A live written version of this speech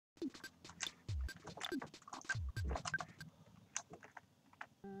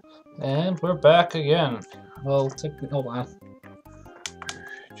we're back again. Well, hold on.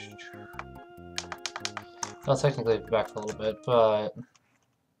 Well, technically back a little bit, but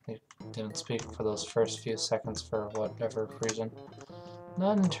we didn't speak for those first few seconds for whatever reason.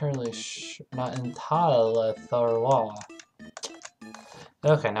 Not entirely thorough.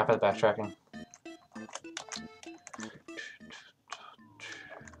 Okay, now for the backtracking.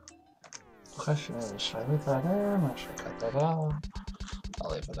 Question is, should I leave that in or should I cut that out? I'll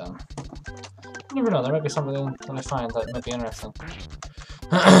leave it in. You never know, there might be something that I find that might be interesting.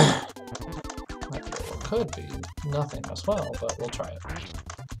 It could be nothing as well, but we'll try it.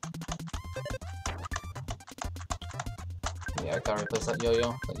 Yeah, I gotta replace that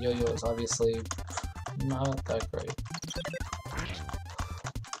yo-yo. That yo-yo is obviously not that great.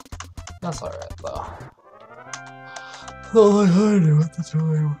 That's alright, though. All I knew at the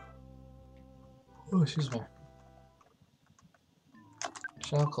time. Oh, excuse me.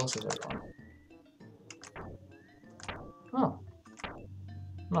 How close is everyone? Oh.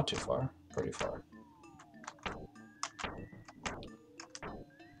 Not too far. Pretty far.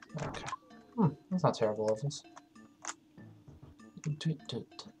 Okay. That's not terrible of us.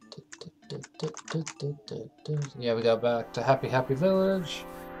 Yeah, we got back to Happy Happy Village.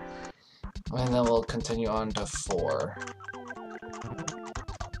 And then we'll continue on to 4.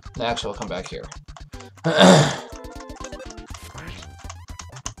 Actually, we'll come back here. There's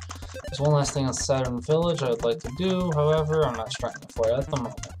one last thing on Saturn Village I would like to do, however, I'm not striking for it at the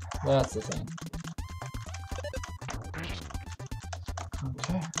moment. That's the thing.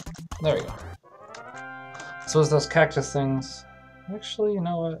 Okay, there we go. So as those cactus things, actually, you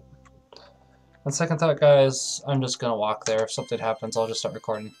know what? On second thought, guys, I'm just gonna walk there. If something happens, I'll just start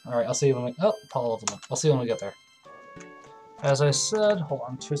recording. Alright, I'll see you when we... Oh, Paul leveled up. I'll see you when we get there. As I said, hold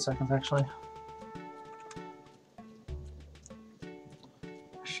on 2 seconds, actually.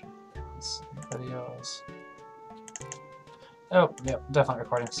 Videos. Oh, yep, definitely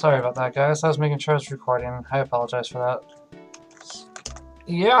recording. Sorry about that, guys. I was making sure I was recording. I apologize for that.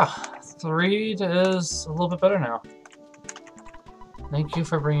 Yeah, 3 is a little bit better now. Thank you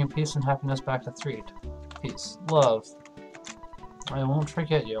for bringing peace and happiness back to 3. Peace. Love. I won't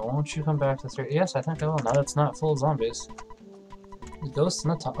forget you. Won't you come back to 3? Yes, I think I will. Now that it's not full of zombies. Ghosts in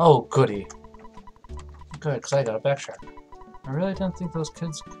the top. Oh, goody. Good, because I got a backtrack. I really didn't think those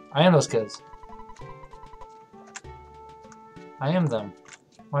kids... I am those kids. I am them.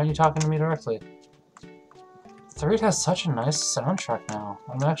 Why aren't you talking to me directly? 3 has such a nice soundtrack now.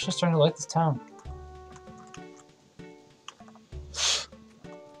 I'm actually starting to like this town.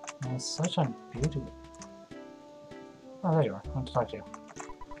 It's such a beauty. Oh, there you are. I want to talk to you.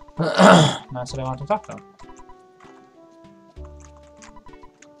 I said I want to talk to him.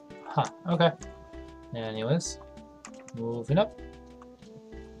 Huh, okay. Anyways, moving up.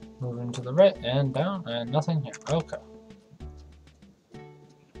 Moving to the right and down, and nothing here. Okay.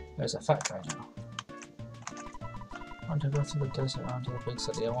 There's a fat guy now. I want to go through the desert onto the big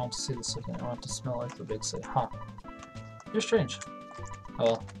city. I want to see the city. I want to smell like the big city. Huh. You're strange. Oh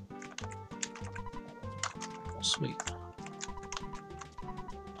well. Sweet.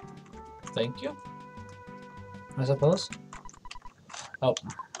 Thank you. I suppose. Oh.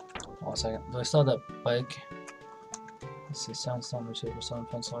 Hold on a second. Do I still have that bike? Let's see. Soundstone receiver, sound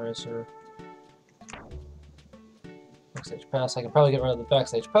pencil eraser. Backstage pass. I can probably get rid of the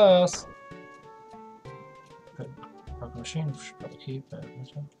backstage pass. Good. Broken machine. Should probably keep it.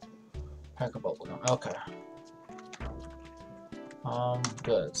 Pack of bubblegum. Okay.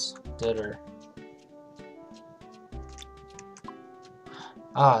 Goods. Ditter.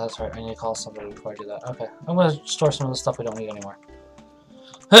 Ah, that's right. I need to call somebody before I do that. Okay. I'm gonna store some of the stuff we don't need anymore.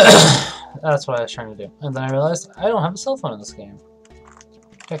 That's what I was trying to do. And then I realized I don't have a cell phone in this game.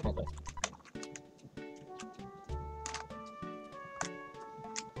 Technically.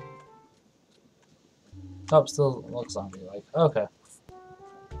 Oh, still looks zombie-like. Okay.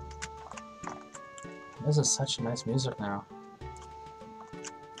 This is such nice music now.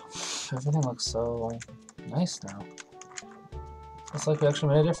 Everything looks so nice now. It's like we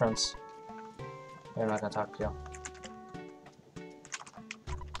actually made a difference. I'm not gonna talk to you.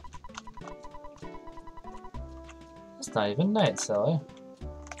 It's not even night, silly.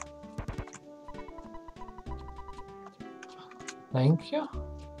 Thank you.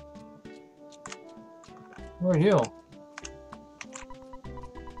 Who are you?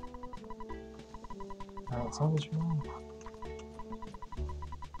 Oh, something's wrong.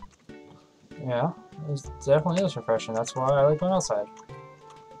 Yeah, it definitely is refreshing. That's why I like going outside.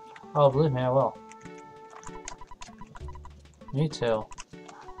 Oh, believe me, I will. Me too.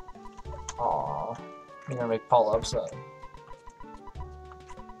 Aww. You're gonna make Paul upset.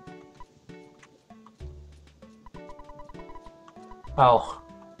 Oh.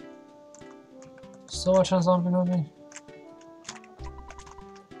 Still watching a zombie movie?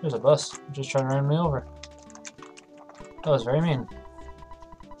 There's a bus. Just trying to run me over. That was very mean.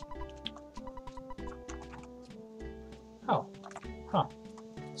 Oh. Huh.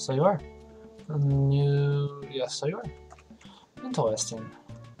 So you are. Yes, so you are. Interesting.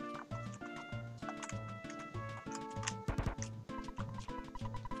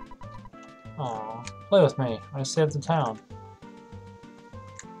 Aw, play with me. I saved the town.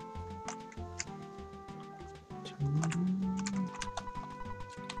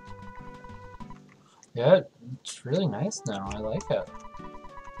 Yeah, it's really nice now. I like it.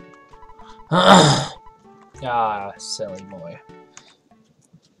 Ah, silly boy.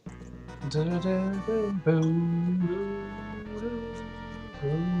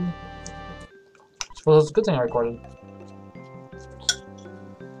 Well, it's a good thing I recorded.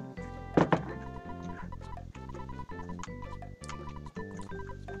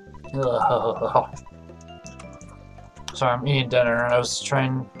 Sorry, I'm eating dinner and I was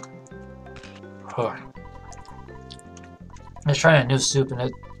trying. I was trying a new soup and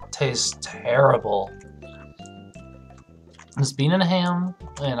it tastes terrible. It's bean and ham,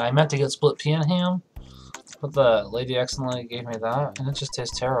 and I meant to get split pea and ham, but the lady accidentally gave me that, and it just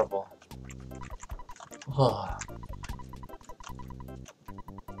tastes terrible. Ugh.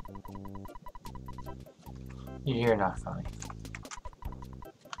 You're not funny.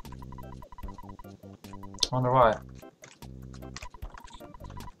 Wonder why.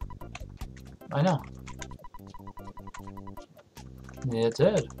 I know. It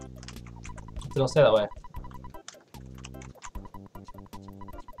did. It'll stay that way.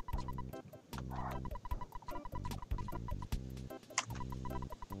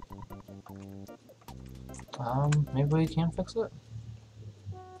 Maybe we can fix it?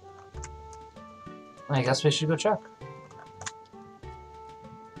 I guess we should go check.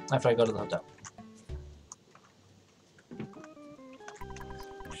 After I go to the hotel.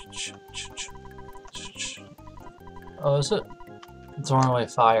 Oh, is it? It's throwing away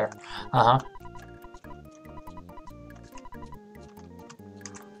fire. Uh-huh.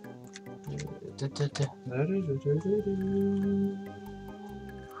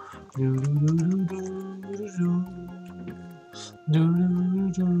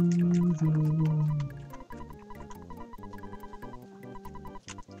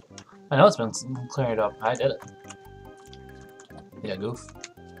 I know it's been clearing it up. I did it. Yeah, goof.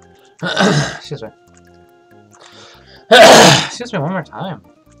 Excuse me. Excuse me one more time.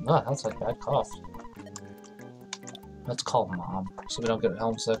 Oh, that's like bad cough. Let's call Mom so we don't get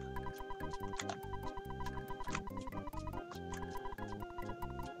homesick.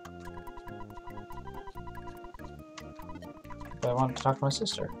 But I wanted to talk to my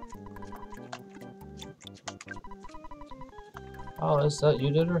sister. Oh, is that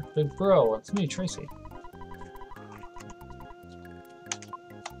you, did her? Big bro, it's me, Tracy.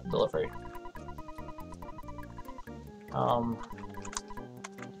 Delivery.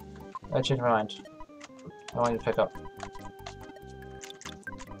 I changed my mind. I want you to pick up.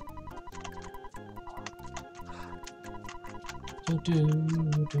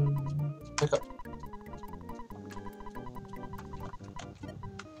 Pick up.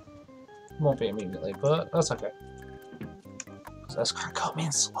 Won't be immediately, but that's okay. That's escargot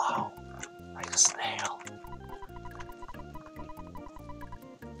means slow, like a snail.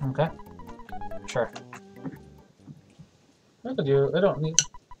 Okay. Sure. I could do. I don't need.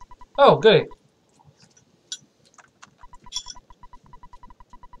 Oh, goody.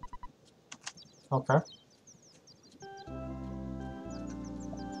 Okay.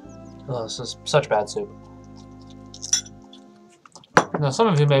 Oh, this is such bad soup. Now, some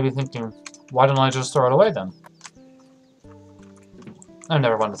of you may be thinking, why don't I just throw it away then? I've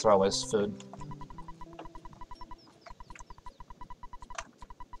never wanted to throw away food.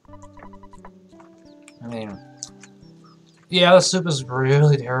 I mean, yeah, the soup is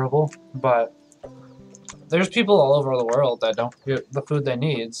really terrible, but there's people all over the world that don't get the food they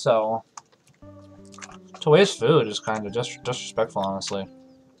need, so to waste food is kind of disrespectful, honestly.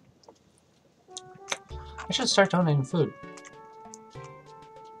 I should start donating food.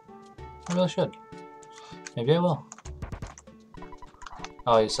 I really should. Maybe I will.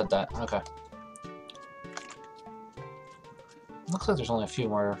 Oh, you said that. Okay. Looks like there's only a few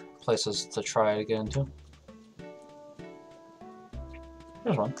more places to try to get into.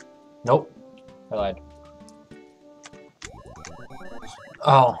 Here's one. Nope. I lied.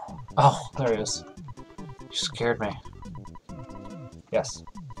 Oh. Oh, there he is. You scared me. Yes.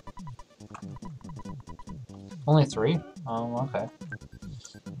 Only 3? Okay.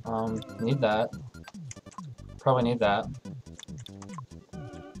 Need that. Probably need that.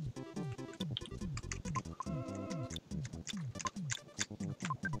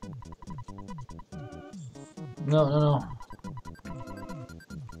 No, no, no.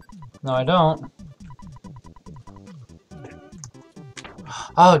 No, I don't.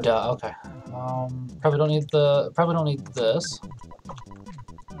 Oh, duh. Okay. Probably don't need the. Probably don't need this.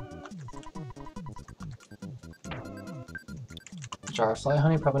 Jar of fly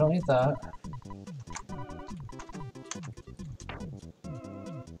honey. Probably don't need that.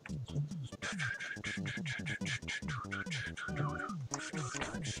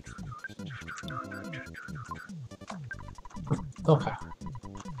 Okay.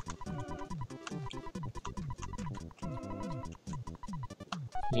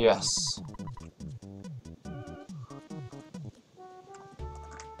 Yes.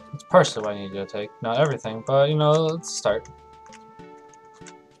 It's partially what I need to take. Not everything, but you know, let's start.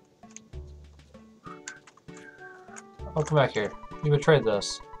 Oh, come back here. You betrayed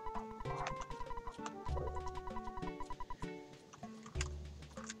this.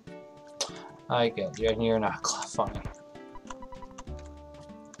 I get you, and you're not funny.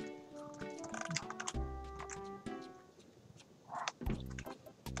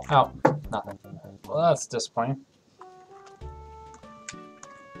 Oh, nothing. Well, that's disappointing.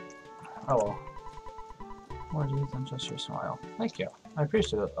 Oh well. More to you than just your smile. Thank you. I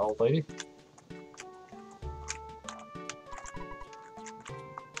appreciate it, old lady.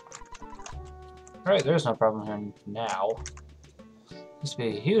 Alright, there's no problem here now. Used to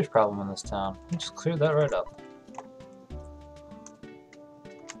be a huge problem in this town. We just cleared that right up.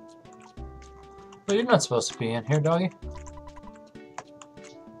 But you're not supposed to be in here, doggy.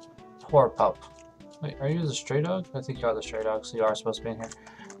 Poor pup. Wait, are you the stray dog? I think you are the stray dog, so you are supposed to be in here.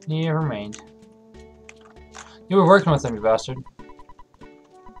 Never mind. You were working with him, you bastard.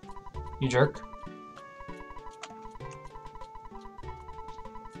 You jerk.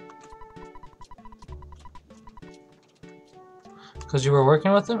 Because you were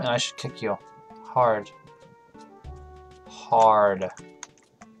working with him, and I should kick you. Hard. Hard.